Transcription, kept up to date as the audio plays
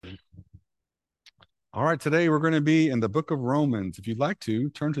All right, today we're going to be in the book of Romans. If you'd like to,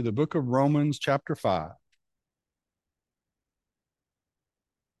 turn to the book of Romans, chapter 5.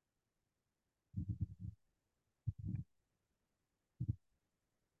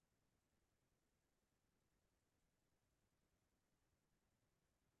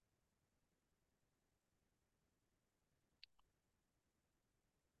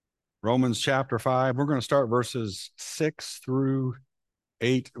 Romans chapter 5. We're going to start verses 6 through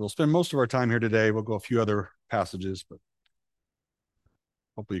 8. We'll spend most of our time here today. We'll go a few other passages, but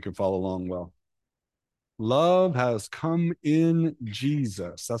hopefully you can follow along well. Love has come in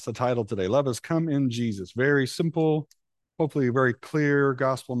Jesus. That's the title today. Love has come in Jesus. Very simple, hopefully a very clear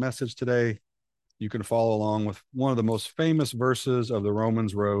gospel message today. You can follow along with one of the most famous verses of the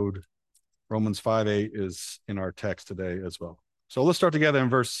Romans road. Romans 5:8 is in our text today as well. So let's start together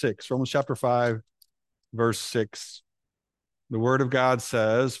in verse 6. Romans chapter 5, verse 6. The word of God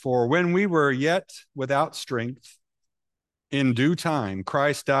says, "For when we were yet without strength, in due time,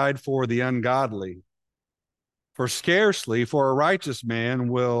 Christ died for the ungodly. For scarcely for a righteous man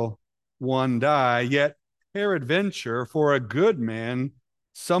will one die, yet peradventure for a good man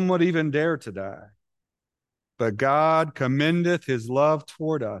some would even dare to die. But God commendeth his love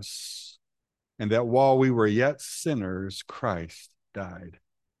toward us, and that while we were yet sinners, Christ died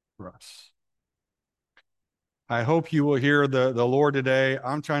for us." I hope you will hear the Lord today.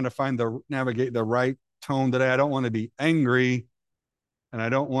 I'm trying to navigate the right tone today. I don't want to be angry and I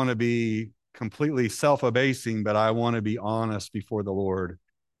don't want to be completely self-abasing, but I want to be honest before the Lord.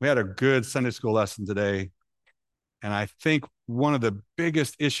 We had a good Sunday school lesson today. And I think one of the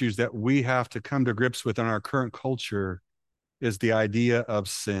biggest issues that we have to come to grips with in our current culture is the idea of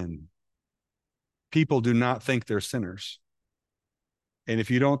sin. People do not think they're sinners. And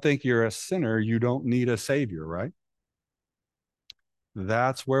if you don't think you're a sinner, you don't need a savior, right?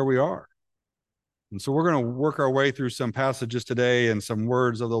 That's where we are. And so we're going to work our way through some passages today and some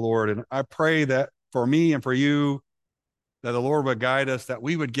words of the Lord. And I pray that for me and for you, that the Lord would guide us, that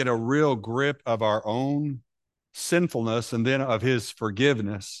we would get a real grip of our own sinfulness and then of his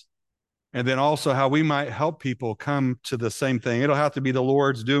forgiveness. And then also how we might help people come to the same thing. It'll have to be the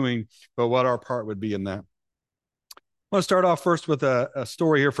Lord's doing, but what our part would be in that. I want to start off first with a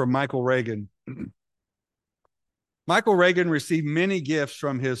story here from Michael Reagan. Michael Reagan received many gifts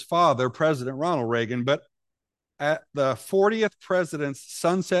from his father, President Ronald Reagan, but at the 40th president's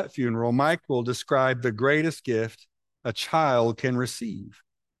sunset funeral, Michael described the greatest gift a child can receive.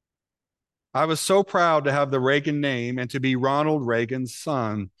 "I was so proud to have the Reagan name and to be Ronald Reagan's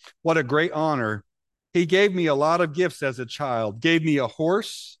son. What a great honor. He gave me a lot of gifts as a child, gave me a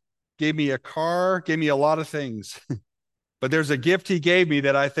horse, gave me a car, gave me a lot of things. But there's a gift he gave me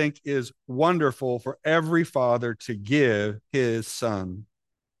that I think is wonderful for every father to give his son.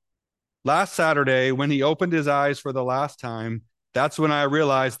 Last Saturday, when he opened his eyes for the last time, that's when I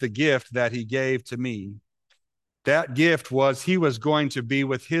realized the gift that he gave to me. That gift was he was going to be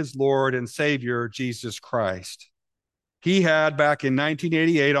with his Lord and Savior, Jesus Christ. He had, back in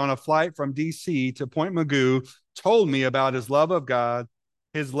 1988, on a flight from D.C. to Point Mugu, told me about his love of God,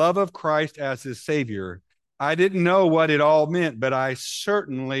 his love of Christ as his Savior. I didn't know what it all meant, but I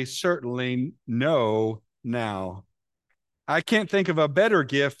certainly know now. I can't think of a better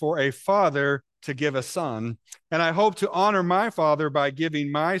gift for a father to give a son, and I hope to honor my father by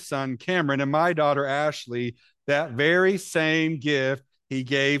giving my son Cameron and my daughter Ashley that very same gift he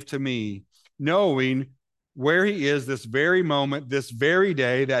gave to me, knowing where he is this very moment, this very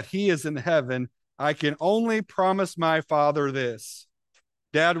day, that he is in heaven. I can only promise my father this: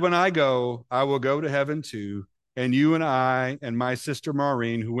 Dad, when I go, I will go to heaven too. And you and I and my sister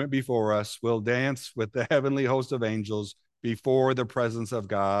Maureen, who went before us, will dance with the heavenly host of angels before the presence of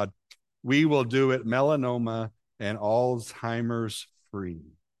God. We will do it melanoma and Alzheimer's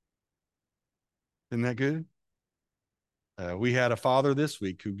free. Isn't that good? We had a father this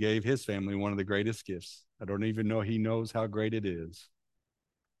week who gave his family one of the greatest gifts. I don't even know he knows how great it is.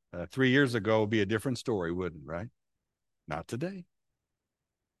 3 years ago would be a different story, wouldn't it, right? Not today.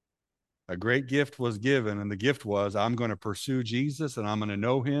 A great gift was given, and the gift was, I'm going to pursue Jesus and I'm going to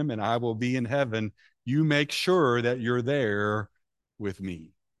know him and I will be in heaven. You make sure that you're there with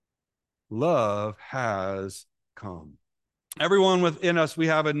me. Love has come. Everyone within us, we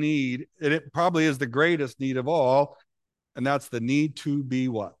have a need, and it probably is the greatest need of all, and that's the need to be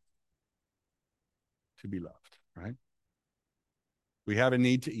what? To be loved, right? We have a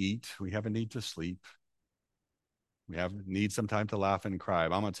need to eat. We have a need to sleep. We need some time to laugh and cry.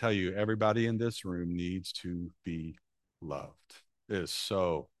 But I'm going to tell you, everybody in this room needs to be loved. It is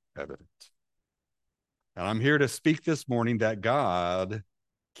so evident. And I'm here to speak this morning that God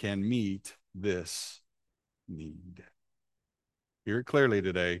can meet this need. Hear it clearly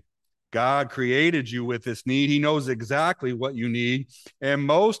today. God created you with this need. He knows exactly what you need. And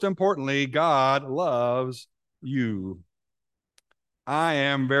most importantly, God loves you. I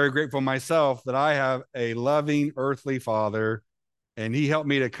am very grateful myself that I have a loving earthly father, and he helped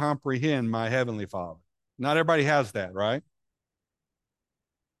me to comprehend my heavenly father. Not everybody has that, right?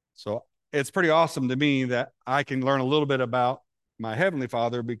 So it's pretty awesome to me that I can learn a little bit about my heavenly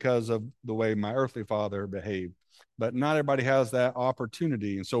father because of the way my earthly father behaved. But not everybody has that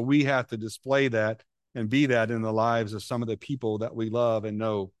opportunity. And so we have to display that and be that in the lives of some of the people that we love and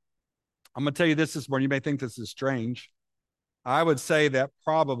know. I'm going to tell you this morning. You may think this is strange. I would say that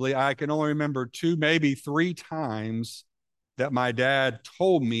probably I can only remember 2, maybe 3 times that my dad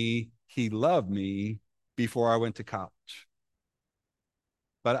told me he loved me before I went to college.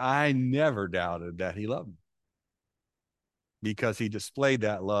 But I never doubted that he loved me because he displayed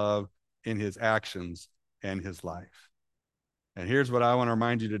that love in his actions and his life. And here's what I want to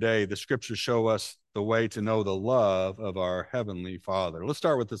remind you today. The scriptures show us the way to know the love of our heavenly Father. Let's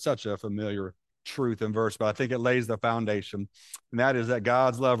start with such a familiar truth and verse, but I think it lays the foundation, and that is that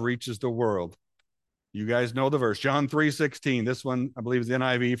God's love reaches the world. You guys know the verse, John 3:16. This one, I believe, is the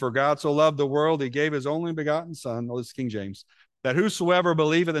NIV. For God so loved the world, he gave his only begotten Son, this is King James, that whosoever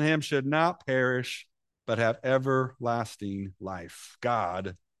believeth in him should not perish, but have everlasting life.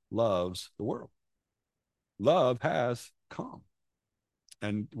 God loves the world. Love has come.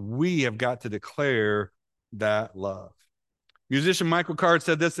 And we have got to declare that love. Musician Michael Card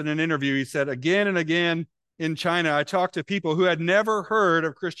said this in an interview. He said, again and again in China, I talked to people who had never heard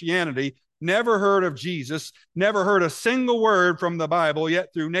of Christianity, never heard of Jesus, never heard a single word from the Bible,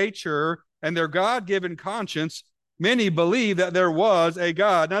 yet through nature and their God-given conscience, many believed that there was a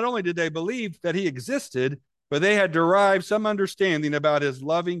God. Not only did they believe that he existed, but they had derived some understanding about his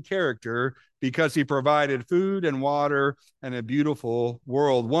loving character because he provided food and water and a beautiful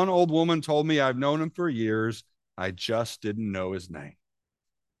world. One old woman told me, I've known him for years. I just didn't know his name.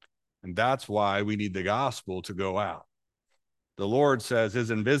 And that's why we need the gospel to go out. The Lord says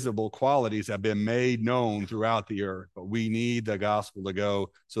his invisible qualities have been made known throughout the earth, but we need the gospel to go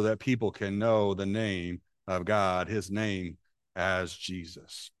so that people can know the name of God, his name as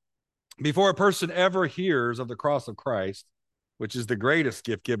Jesus. Before a person ever hears of the cross of Christ, which is the greatest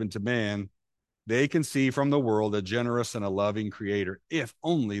gift given to man, they can see from the world a generous and a loving creator, if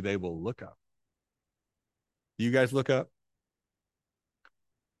only they will look up. You guys look up?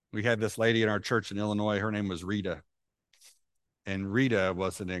 We had this lady in our church in Illinois. Her name was Rita. And Rita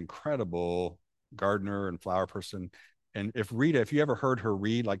was an incredible gardener and flower person. And if you ever heard her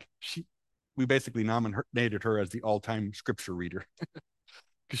read, we basically nominated her as the all-time scripture reader.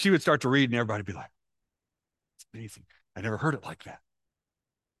 Because she would start to read and everybody would be like, it's amazing. I never heard it like that.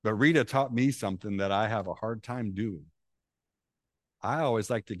 But Rita taught me something that I have a hard time doing. I always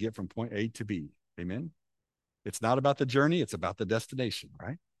like to get from point A to B. Amen? It's not about the journey. It's about the destination,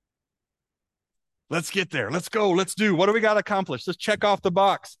 right? Let's get there. Let's go. Let's do. What do we got accomplished? Let's check off the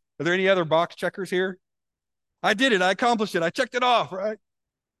box. Are there any other box checkers here? I did it. I accomplished it. I checked it off, right?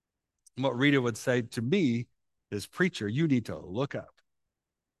 And what Rita would say to me is, preacher, you need to look up.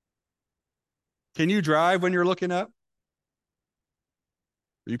 Can you drive when you're looking up?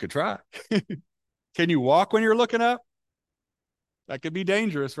 You could try. Can you walk when you're looking up? That could be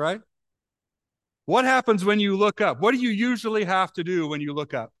dangerous, right? What happens when you look up? What do you usually have to do when you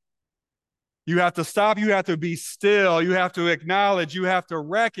look up? You have to stop. You have to be still. You have to acknowledge. You have to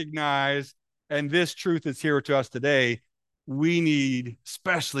recognize. And this truth is here to us today. We need,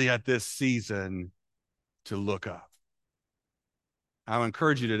 especially at this season, to look up. I'll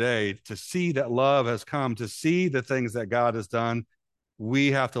encourage you today to see that love has come, to see the things that God has done.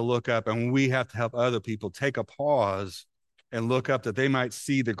 We have to look up, and we have to help other people take a pause and look up that they might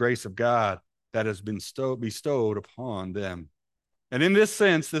see the grace of God that has been bestowed upon them. And in this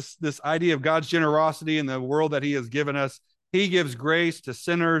sense, this idea of God's generosity in the world that he has given us, he gives grace to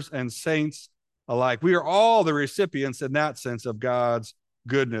sinners and saints alike. We are all the recipients in that sense of God's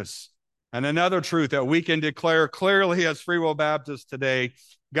goodness. And another truth that we can declare clearly as Free Will Baptists today,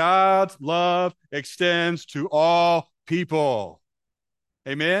 God's love extends to all people.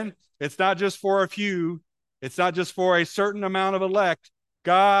 Amen? It's not just for a few. It's not just for a certain amount of elect.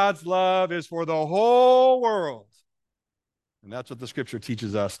 God's love is for the whole world. And that's what the scripture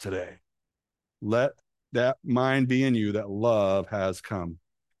teaches us today. Let that mind be in you that love has come.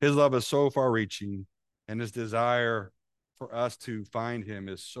 His love is so far reaching, and his desire for us to find him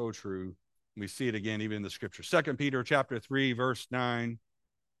is so true. We see it again even in the scripture. 2 Peter chapter 3, verse 9.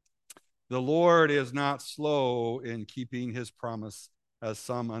 The Lord is not slow in keeping his promise, as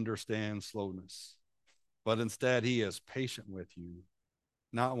some understand slowness, but instead he is patient with you,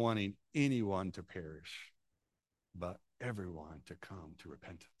 not wanting anyone to perish, but everyone to come to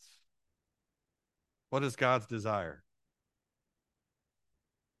repentance. What is God's desire?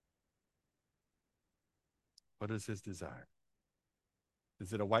 What is his desire?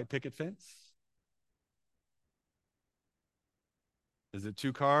 Is it a white picket fence? Is it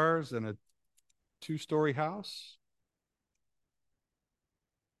 2 cars and a 2-story house?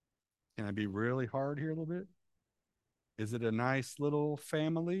 Can I be really hard here a little bit? Is it a nice little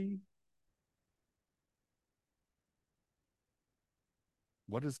family?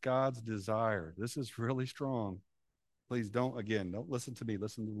 What is God's desire? This is really strong. Please don't listen to me.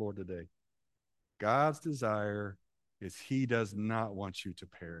 Listen to the Lord today. God's desire is he does not want you to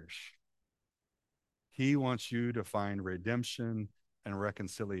perish. He wants you to find redemption and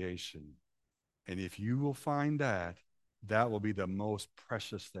reconciliation. And if you will find that, that will be the most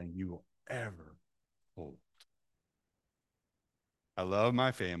precious thing you will ever hold. I love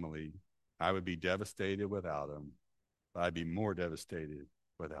my family. I would be devastated without them, but I'd be more devastated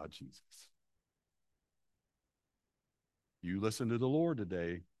without Jesus. You listen to the Lord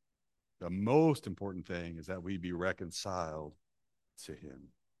today. The most important thing is that we be reconciled to him.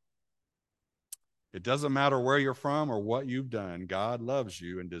 It doesn't matter where you're from or what you've done. God loves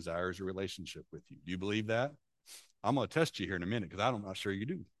you and desires a relationship with you. Do you believe that? I'm going to test you here in a minute because I'm not sure you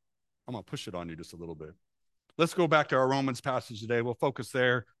do. I'm going to push it on you just a little bit. Let's go back to our Romans passage today. We'll focus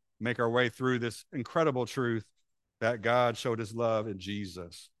there, make our way through this incredible truth that God showed his love in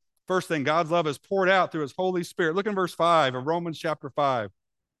Jesus. First thing, God's love is poured out through his Holy Spirit. Look in verse 5 of Romans chapter 5.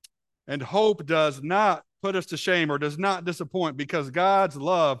 And hope does not put us to shame or does not disappoint because God's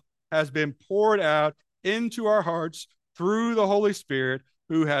love has been poured out into our hearts through the Holy Spirit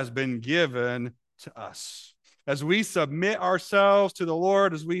who has been given to us. As we submit ourselves to the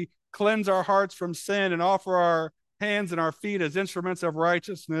Lord, as we cleanse our hearts from sin and offer our hands and our feet as instruments of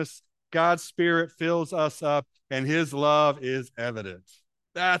righteousness, God's Spirit fills us up and his love is evident.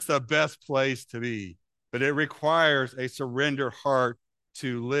 That's the best place to be. But it requires a surrendered heart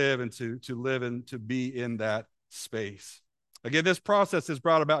to live and to live and to be in that space. Again, this process is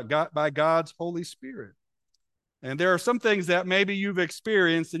brought about by God's Holy Spirit. And there are some things that maybe you've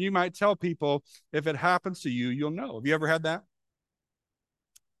experienced and you might tell people if it happens to you, you'll know. Have you ever had that?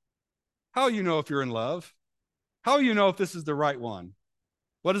 How do you know if you're in love? How do you know if this is the right one?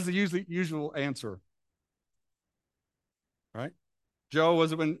 What is the usual answer? Right? Joe,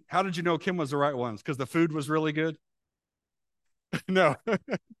 how did you know Kim was the right one? Because the food was really good? No.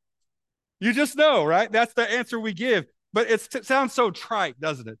 You just know, right? That's the answer we give. But it sounds so trite,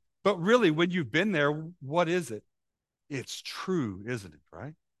 doesn't it? But really, when you've been there, what is it? It's true, isn't it,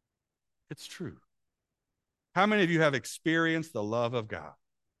 right? It's true. How many of you have experienced the love of God?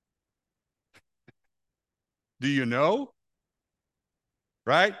 Do you know?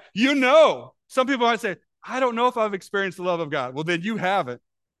 Right? You know. Some people might say, I don't know if I've experienced the love of God. Well, then you haven't.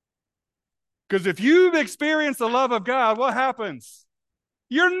 Because if you've experienced the love of God, what happens?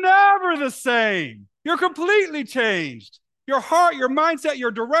 You're never the same. You're completely changed. Your heart, your mindset,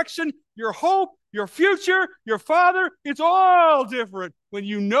 your direction, your hope, your future, your Father, it's all different when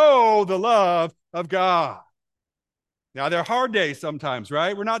you know the love of God. Now, there are hard days sometimes,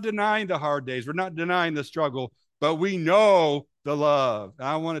 right? We're not denying the hard days. We're not denying the struggle, but we know the love. And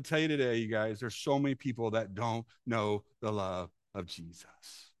I want to tell you today, you guys, there's so many people that don't know the love of Jesus.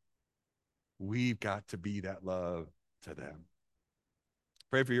 We've got to be that love to them.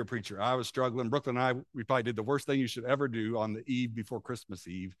 Pray for your preacher. I was struggling. Brooklyn and we probably did the worst thing you should ever do on the eve before Christmas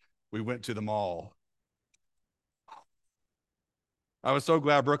Eve. We went to the mall. I was so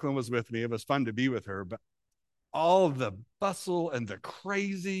glad Brooklyn was with me. It was fun to be with her, but all the bustle and the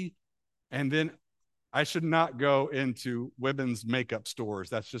crazy. And then I should not go into women's makeup stores.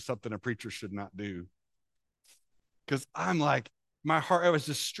 That's just something a preacher should not do. Because I'm like, my heart, I was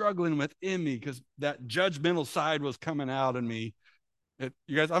just struggling within me because that judgmental side was coming out in me.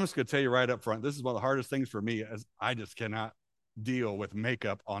 You guys, I'm just going to tell you right up front. This is one of the hardest things for me as I just cannot deal with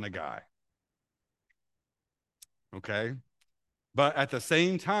makeup on a guy. Okay. But at the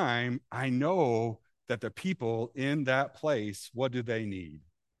same time, I know that the people in that place, what do they need?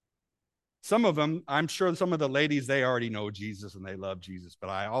 Some of them, I'm sure some of the ladies, they already know Jesus and they love Jesus.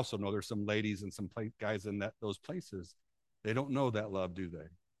 But I also know there's some ladies and some guys in those places. They don't know that love, do they?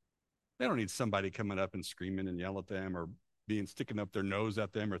 They don't need somebody coming up and screaming and yelling at them or sticking up their nose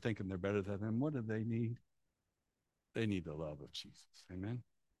at them or thinking they're better than them. What do they need? They need the love of Jesus. Amen.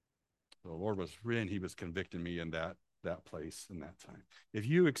 The Lord he was convicting me in that place in that time. If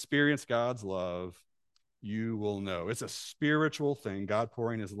you experience God's love, you will know. It's a spiritual thing, God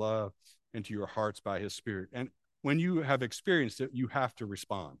pouring his love into your hearts by his Spirit. And when you have experienced it, you have to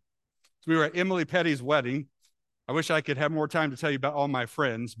respond. So we were at Emily Petty's wedding. I wish I could have more time to tell you about all my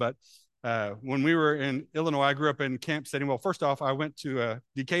friends, but when we were in Illinois, I grew up in Camp Setting. Well, first off, I went to a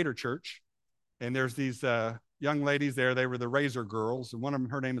Decatur church, and there's these young ladies there. They were the Razor girls, and one of them,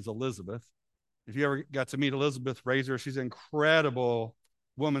 her name is Elizabeth. If you ever got to meet Elizabeth Razor, she's an incredible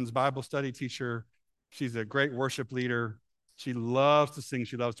woman's Bible study teacher. She's a great worship leader. She loves to sing.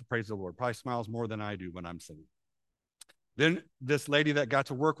 She loves to praise the Lord. Probably smiles more than I do when I'm singing. Then this lady that got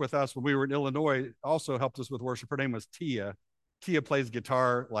to work with us when we were in Illinois also helped us with worship. Her name was Tia. Tia plays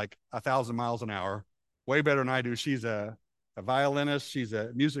guitar like 1,000 miles an hour, way better than I do. She's a violinist. She's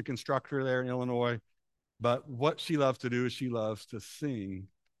a music instructor there in Illinois. But what she loves to do is she loves to sing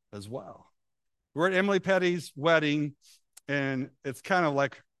as well. We're at Emily Petty's wedding, and it's kind of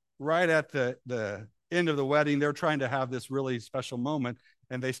like right at the end of the wedding. They're trying to have this really special moment,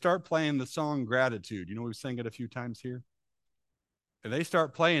 and they start playing the song Gratitude. You know, we've sang it a few times here. And they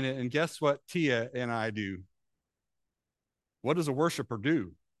start playing it, and guess what Tia and I do? What does a worshiper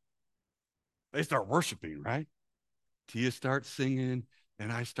do? They start worshiping, right? Tia starts singing,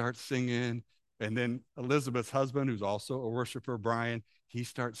 and I start singing. And then Elizabeth's husband, who's also a worshiper, Brian, he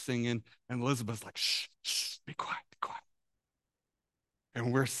starts singing. And Elizabeth's like, shh, shh, be quiet, be quiet.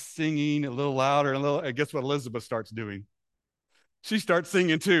 And we're singing a little louder, and guess what Elizabeth starts doing? She starts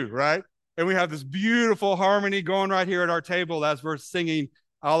singing too, right? And we have this beautiful harmony going right here at our table as we're singing,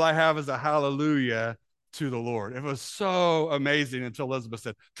 All I Have is a Hallelujah to the Lord. It was so amazing until Elizabeth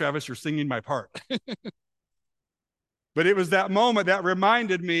said, Travis, you're singing my part. But it was that moment that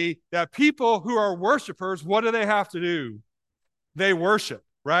reminded me that people who are worshipers, what do they have to do? They worship,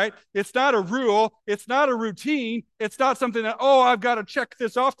 right? It's not a rule. It's not a routine. It's not something that, oh, I've got to check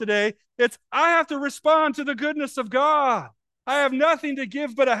this off today. It's, I have to respond to the goodness of God. I have nothing to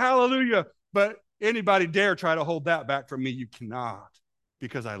give but a hallelujah. But anybody dare try to hold that back from me? You cannot,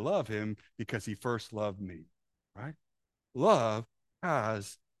 because I love him because he first loved me, right? Love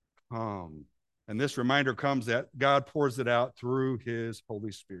has come. And this reminder comes that God pours it out through his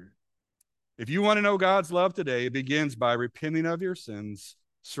Holy Spirit. If you want to know God's love today, it begins by repenting of your sins,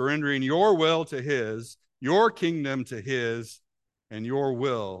 surrendering your will to his, your kingdom to his, and your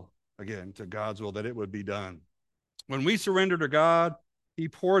will, again, to God's will, that it would be done. When we surrender to God, he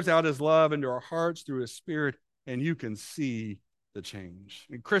pours out his love into our hearts through his Spirit, and you can see the change.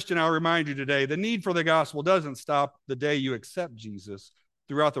 And Christian, I'll remind you today, the need for the gospel doesn't stop the day you accept Jesus.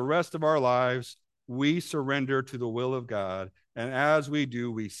 Throughout the rest of our lives, we surrender to the will of God. And as we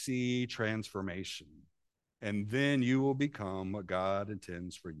do, we see transformation. And then you will become what God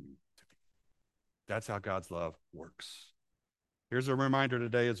intends for you to be. That's how God's love works. Here's a reminder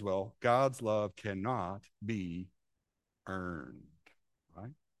today as well. God's love cannot be earned,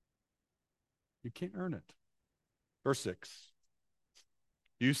 right? You can't earn it. Verse 6.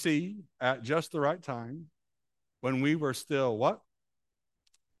 You see, at just the right time, when we were still what?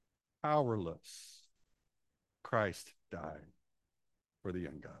 Powerless, Christ died for the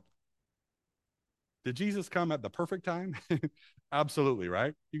ungodly. Did Jesus come at the perfect time? Absolutely,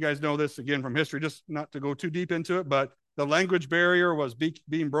 right? You guys know this again from history, just not to go too deep into it, but the language barrier was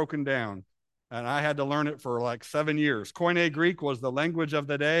being broken down. And I had to learn it for like 7 years. Koine Greek was the language of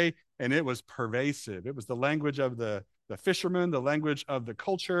the day, and it was pervasive. It was the language of the fishermen, the language of the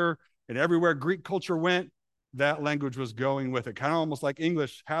culture, and everywhere Greek culture went, that language was going with it. Kind of almost like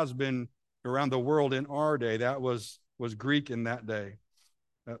English has been around the world in our day. That was Greek in that day.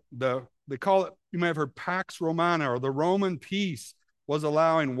 They call it, you may have heard Pax Romana, or the Roman peace, was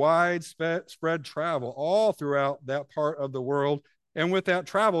allowing widespread travel all throughout that part of the world. And with that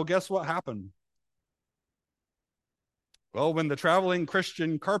travel, guess what happened? Well, when the traveling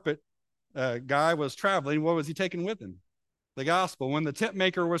Christian carpet guy was traveling, what was he taking with him? The gospel. When the tent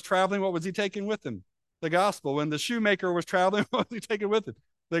maker was traveling, what was he taking with him? The gospel. When the shoemaker was traveling, what was he taking with him?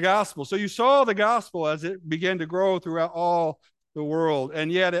 The gospel. So you saw the gospel as it began to grow throughout all the world.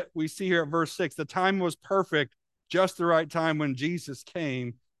 And yet we see here at verse 6, the time was perfect, just the right time when Jesus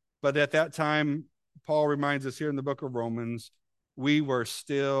came. But at that time, Paul reminds us here in the book of Romans, we were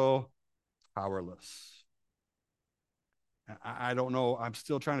still powerless. I don't know. I'm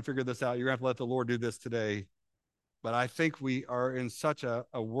still trying to figure this out. You're going to have to let the Lord do this today. But I think we are in such a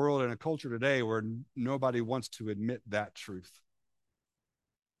world and a culture today where nobody wants to admit that truth.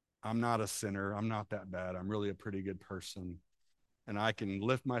 I'm not a sinner. I'm not that bad. I'm really a pretty good person. And I can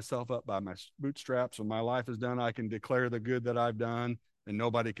lift myself up by my bootstraps. When my life is done, I can declare the good that I've done. And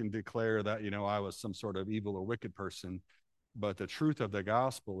nobody can declare that, I was some sort of evil or wicked person. But the truth of the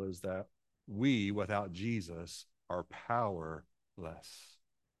gospel is that We, without Jesus, are powerless.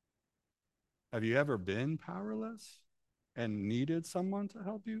 Have you ever been powerless and needed someone to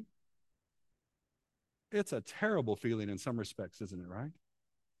help you? It's a terrible feeling in some respects, isn't it, right?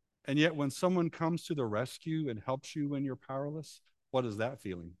 And yet, when someone comes to the rescue and helps you when you're powerless, what is that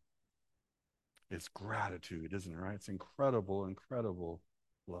feeling? It's gratitude, isn't it, right? It's incredible, incredible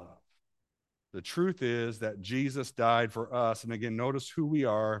love. The truth is that Jesus died for us. And again, notice who we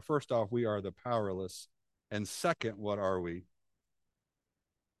are. First off, we are the powerless. And second, what are we?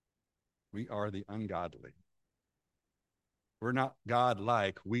 We are the ungodly. We're not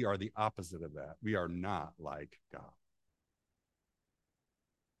God-like. We are the opposite of that. We are not like God.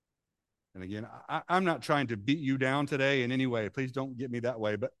 And again, I'm not trying to beat you down today in any way. Please don't get me that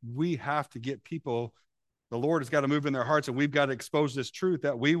way. But we have to get people, the Lord has got to move in their hearts, and we've got to expose this truth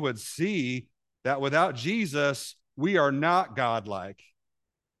that we would see that without Jesus, we are not God-like.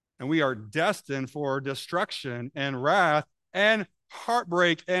 And we are destined for destruction and wrath and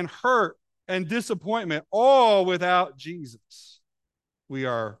heartbreak and hurt and disappointment, all without Jesus. We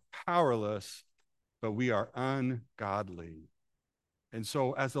are powerless, but we are ungodly. And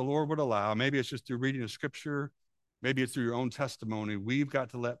so, as the Lord would allow, maybe it's just through reading the scripture, maybe it's through your own testimony, we've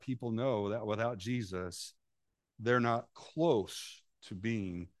got to let people know that without Jesus, they're not close to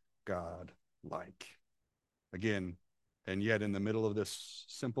being God-like. Again, and yet in the middle of this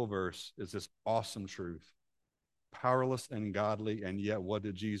simple verse is this awesome truth. Powerless and godly, and yet what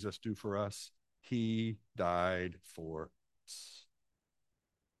did Jesus do for us? He died for us.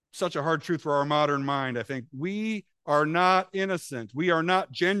 Such a hard truth for our modern mind, I think. We are not innocent. We are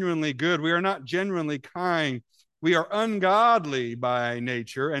not genuinely good. We are not genuinely kind. We are ungodly by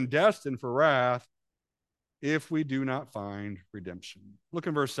nature and destined for wrath if we do not find redemption. Look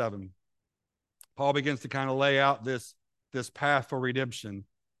in verse 7. Paul begins to kind of lay out this path for redemption.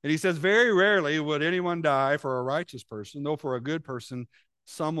 And he says, very rarely would anyone die for a righteous person, though for a good person,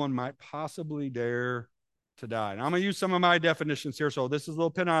 someone might possibly dare to die. And I'm going to use some of my definitions here. So this is a little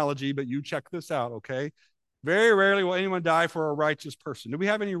penology, but you check this out, okay? Very rarely will anyone die for a righteous person. Do we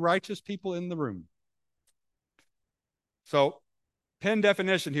have any righteous people in the room? So, Penn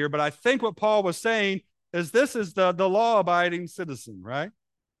definition here, but I think what Paul was saying is this is the law-abiding citizen, right?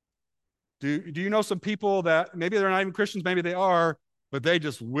 Do you know some people that maybe they're not even Christians, maybe they are, but they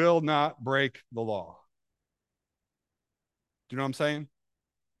just will not break the law? Do you know what I'm saying?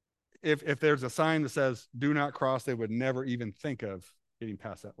 If there's a sign that says do not cross, they would never even think of getting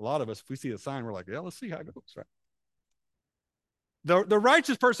past that. A lot of us, if we see a sign, we're like, yeah, let's see how it goes, right? The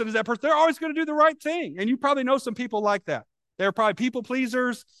righteous person is that person. They're always going to do the right thing. And you probably know some people like that. They're probably people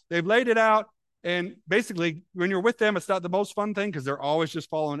pleasers. They've laid it out. And basically, when you're with them, it's not the most fun thing because they're always just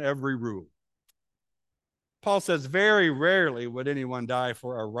following every rule. Paul says, very rarely would anyone die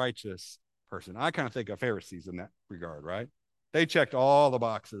for a righteous person. I kind of think of Pharisees in that regard, right? They checked all the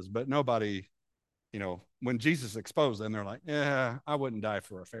boxes, but nobody, when Jesus exposed them, they're like, yeah, I wouldn't die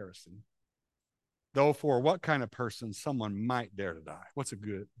for a Pharisee. Though for what kind of person someone might dare to die? What's a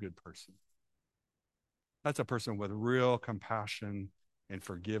good person? That's a person with real compassion and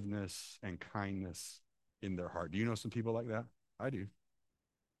forgiveness and kindness in their heart. Do you know some people like that? I do.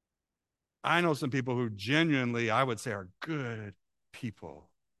 I know some people who genuinely, I would say, are good people.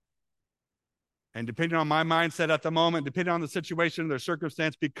 And depending on my mindset at the moment, depending on the situation, their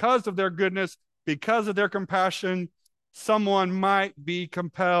circumstance, because of their goodness, because of their compassion, someone might be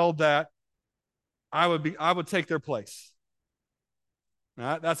compelled that I would take their place.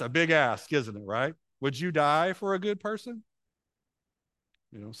 Now, that's a big ask, isn't it, right? Would you die for a good person?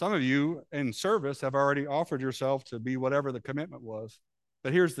 Some of you in service have already offered yourself to be whatever the commitment was.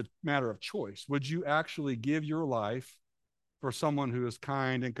 But here's the matter of choice. Would you actually give your life for someone who is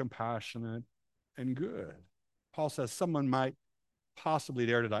kind and compassionate and good? Paul says someone might possibly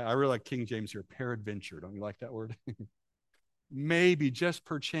dare to die. I really like King James here, peradventure. Don't you like that word? Maybe just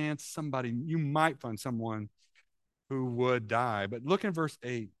perchance you might find someone who would die. But look in verse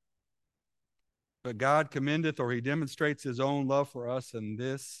 8. But God commendeth, or he demonstrates his own love for us in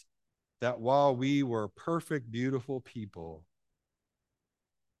this, that while we were perfect, beautiful people,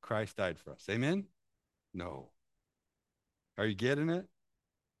 Christ died for us. Amen? No. Are you getting it?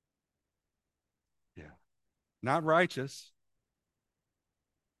 Yeah. Not righteous,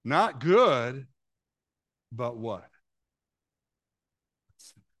 not good, but what?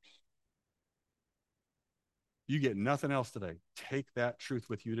 You get nothing else today. Take that truth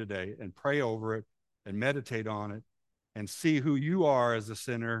with you today and pray over it and meditate on it and see who you are as a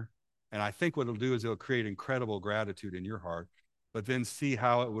sinner. And I think what it'll do is it'll create incredible gratitude in your heart, but then see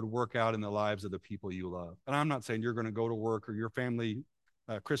how it would work out in the lives of the people you love. And I'm not saying you're going to go to work or your family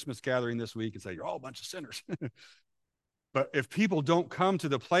Christmas gathering this week and say, you're all a bunch of sinners. But if people don't come to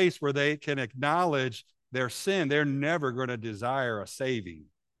the place where they can acknowledge their sin, they're never going to desire a saving.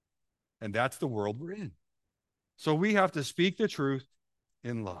 And that's the world we're in. So we have to speak the truth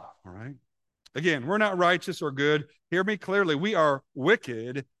in love, all right? Again, we're not righteous or good. Hear me clearly. We are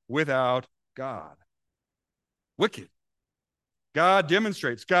wicked without God. Wicked. God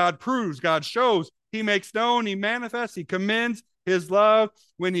demonstrates, God proves, God shows, he makes known, he manifests, he commends his love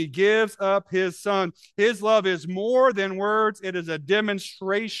when he gives up his son. His love is more than words. It is a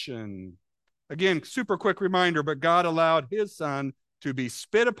demonstration. Again, super quick reminder, but God allowed his son to be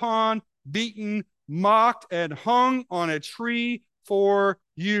spit upon, beaten, mocked, and hung on a tree for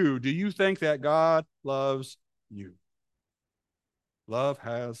you. Do you think that God loves you? Love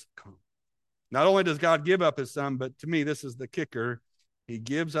has come. Not only does God give up his son, but to me, this is the kicker. He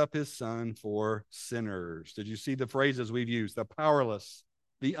gives up his son for sinners. Did you see the phrases we've used? The powerless,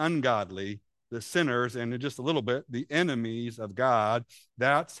 the ungodly, the sinners, and in just a little bit, the enemies of God.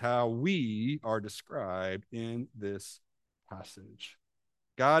 That's how we are described in this passage.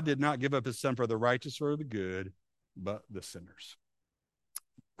 God did not give up his son for the righteous or the good, but the sinners.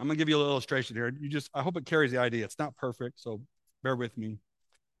 I'm going to give you a little illustration here. I hope it carries the idea. It's not perfect, so bear with me.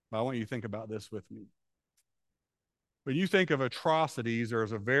 But I want you to think about this with me. When you think of atrocities,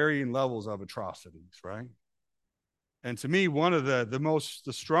 there's a varying levels of atrocities, right? And to me, one of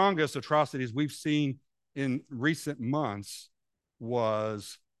the strongest atrocities we've seen in recent months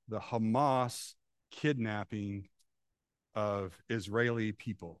was the Hamas kidnapping of Israeli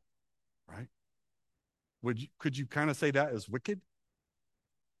people, right? Could you kind of say that is wicked?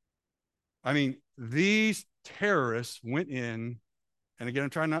 I mean, these terrorists went in, and again,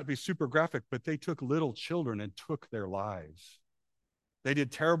 I'm trying not to be super graphic, but they took little children and took their lives. They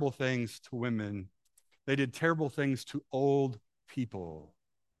did terrible things to women. They did terrible things to old people.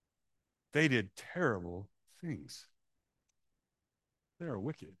 They did terrible things. They are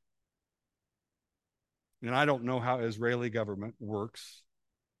wicked. And I don't know how Israeli government works,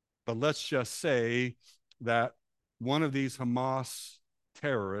 but let's just say that one of these Hamas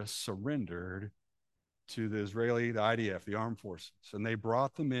terrorists surrendered to the IDF, the armed forces, and they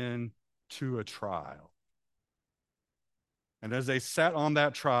brought them in to a trial. And as they sat on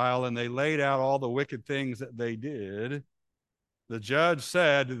that trial and they laid out all the wicked things that they did, the judge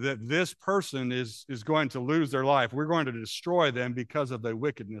said that this person is going to lose their life. We're going to destroy them because of the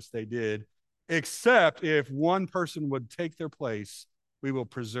wickedness they did, except if one person would take their place, we will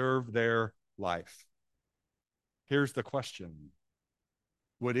preserve their life. Here's the question.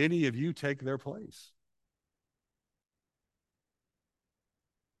 Would any of you take their place?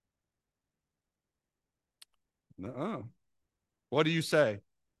 No. What do you say?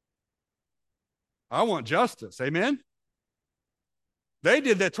 I want justice. Amen? They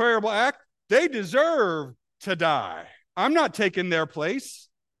did that terrible act. They deserve to die. I'm not taking their place.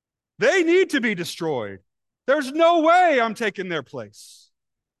 They need to be destroyed. There's no way I'm taking their place.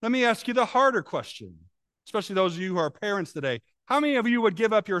 Let me ask you the harder question, especially those of you who are parents today. How many of you would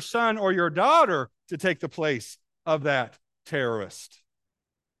give up your son or your daughter to take the place of that terrorist?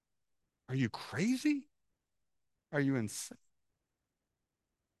 Are you crazy? Are you insane?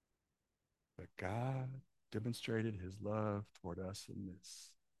 But God demonstrated his love toward us in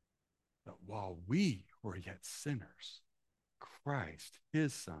this, that while we were yet sinners, Christ,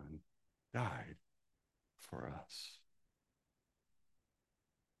 his son, died for us.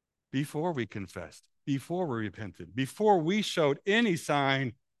 Before we confessed, before we repented, before we showed any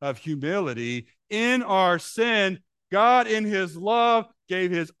sign of humility in our sin, God in his love gave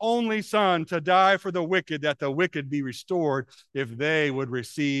his only son to die for the wicked, that the wicked be restored if they would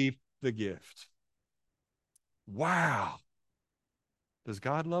receive the gift. Wow. Does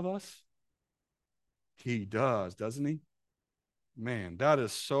God love us? He does, doesn't he? Man, that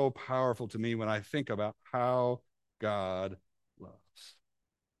is so powerful to me when I think about how God loves.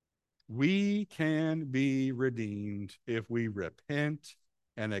 We can be redeemed if we repent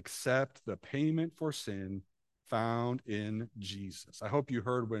and accept the payment for sin found in Jesus. I hope you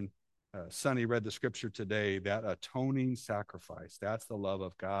heard when Sonny read the scripture today, that atoning sacrifice. That's the love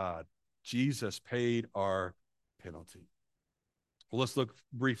of God. Jesus paid our penalty. Well, let's look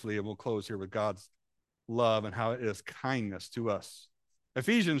briefly, and we'll close here with God's love and how it is kindness to us.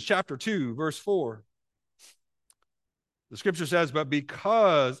 Ephesians chapter 2, verse 4. The scripture says, but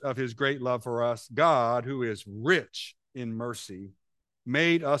because of his great love for us, God, who is rich in mercy,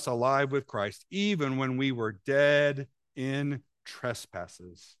 made us alive with Christ, even when we were dead in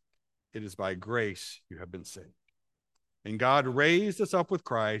trespasses. It is by grace you have been saved. And God raised us up with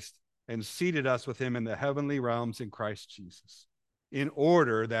Christ and seated us with him in the heavenly realms in Christ Jesus, in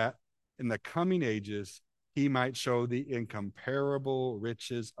order that in the coming ages he might show the incomparable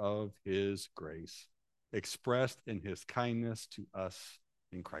riches of his grace expressed in his kindness to us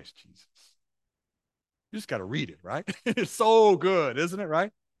in Christ Jesus. You just got to read it, right? It's so good, isn't it,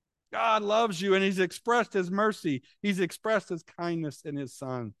 right? God loves you and he's expressed his mercy. He's expressed his kindness in his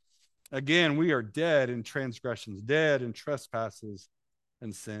son. Again, we are dead in transgressions, dead in trespasses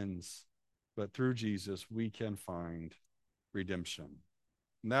and sins. But through Jesus, we can find redemption.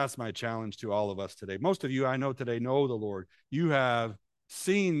 And that's my challenge to all of us today. Most of you I know today know the Lord. You have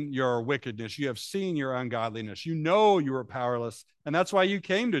seen your wickedness. You have seen your ungodliness. You know you were powerless. And that's why you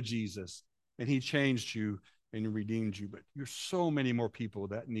came to Jesus. And he changed you and redeemed you. But there's so many more people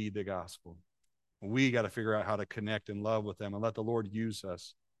that need the gospel. We got to figure out how to connect and love with them and let the Lord use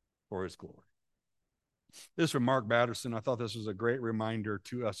us for his glory. This is from Mark Batterson. I thought this was a great reminder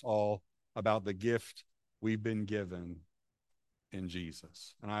to us all about the gift we've been given in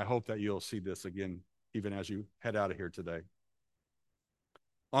Jesus. And I hope that you'll see this again, even as you head out of here today.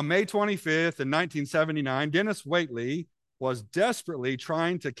 On May 25th in 1979, Dennis Waitley was desperately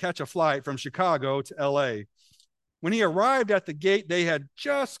trying to catch a flight from Chicago to LA. When he arrived at the gate, they had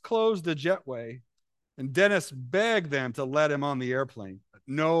just closed the jetway, and Dennis begged them to let him on the airplane. But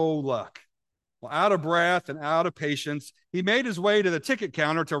no luck. Well, out of breath and out of patience, he made his way to the ticket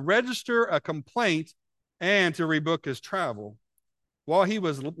counter to register a complaint and to rebook his travel. While he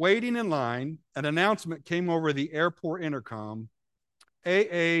was waiting in line, an announcement came over the airport intercom.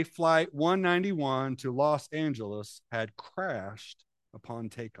 AA Flight 191 to Los Angeles had crashed upon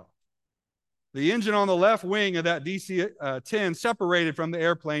takeoff. The engine on the left wing of that DC-10 separated from the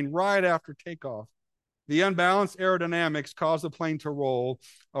airplane right after takeoff. The unbalanced aerodynamics caused the plane to roll,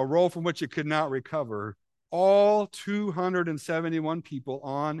 a roll from which it could not recover. All 271 people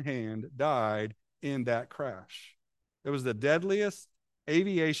on hand died in that crash. It was the deadliest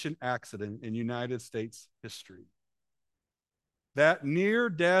aviation accident in United States history. That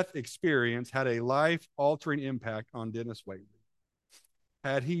near-death experience had a life-altering impact on Dennis Waitley.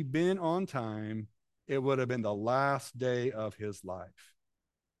 Had he been on time, it would have been the last day of his life.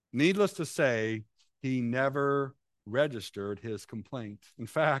 Needless to say, he never registered his complaint. In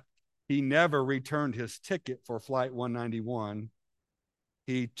fact, he never returned his ticket for Flight 191.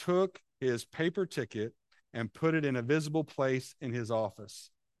 He took his paper ticket and put it in a visible place in his office.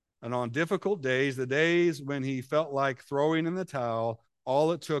 And on difficult days, the days when he felt like throwing in the towel,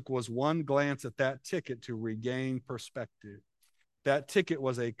 all it took was one glance at that ticket to regain perspective. That ticket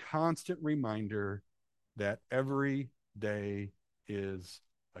was a constant reminder that every day is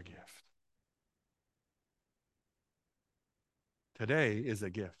a gift. Today is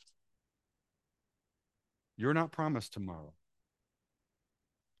a gift. You're not promised tomorrow.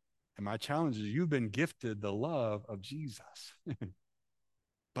 And my challenge is you've been gifted the love of Jesus.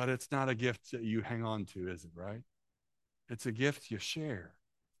 But it's not a gift that you hang on to, is it, right? It's a gift you share.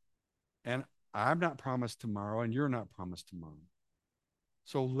 And I'm not promised tomorrow, and you're not promised tomorrow.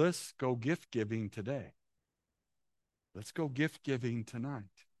 So let's go gift giving today. Let's go gift giving tonight.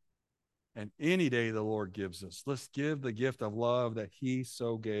 And any day the Lord gives us, let's give the gift of love that he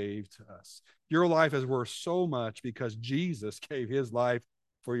so gave to us. Your life is worth so much because Jesus gave his life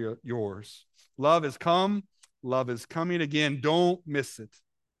for yours. Love has come. Love is coming again. Don't miss it.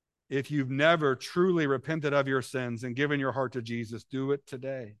 If you've never truly repented of your sins and given your heart to Jesus, do it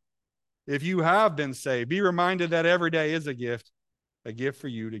today. If you have been saved, be reminded that every day is a gift for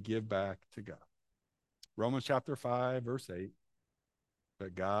you to give back to God. Romans chapter 5, verse 8.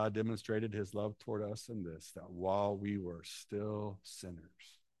 But God demonstrated his love toward us in this, that while we were still sinners,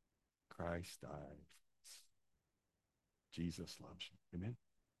 Christ died for us. Jesus loves you. Amen.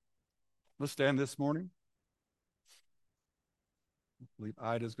 Let's stand this morning. I believe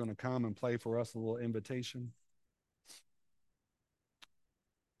Ida's going to come and play for us a little invitation.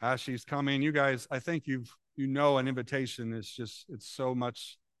 As she's coming, you guys, I think you know an invitation is just, it's so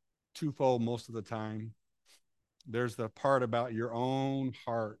much twofold most of the time. There's the part about your own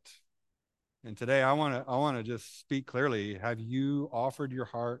heart. And today I want to just speak clearly. Have you offered your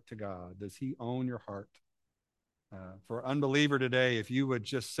heart to God? Does he own your heart? For unbeliever today, if you would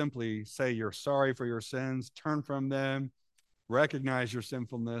just simply say you're sorry for your sins, turn from them, recognize your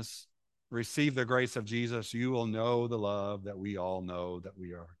sinfulness, receive the grace of Jesus, you will know the love that we all know that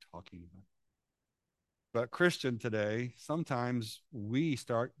we are talking about. But Christian today, sometimes we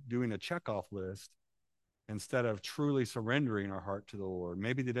start doing a checkoff list instead of truly surrendering our heart to the Lord.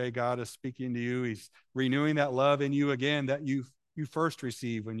 Maybe today God is speaking to you. He's renewing that love in you again that you first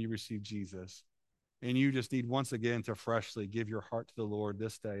received when you received Jesus. And you just need once again to freshly give your heart to the Lord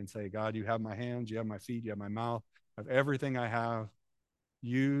this day and say, God, you have my hands, you have my feet, you have my mouth, you have everything I have.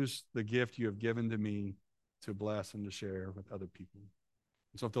 use the gift you have given to me to bless and to share with other people.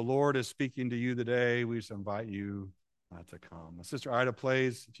 So if the Lord is speaking to you today, we just invite you to come. Sister Ida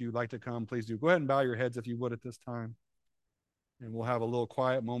plays. If you'd like to come, please do. Go ahead and bow your heads if you would at this time. And we'll have a little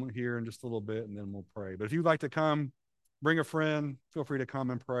quiet moment here in just a little bit, and then we'll pray. But if you'd like to come, bring a friend, feel free to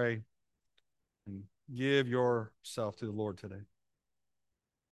come and pray and give yourself to the Lord today.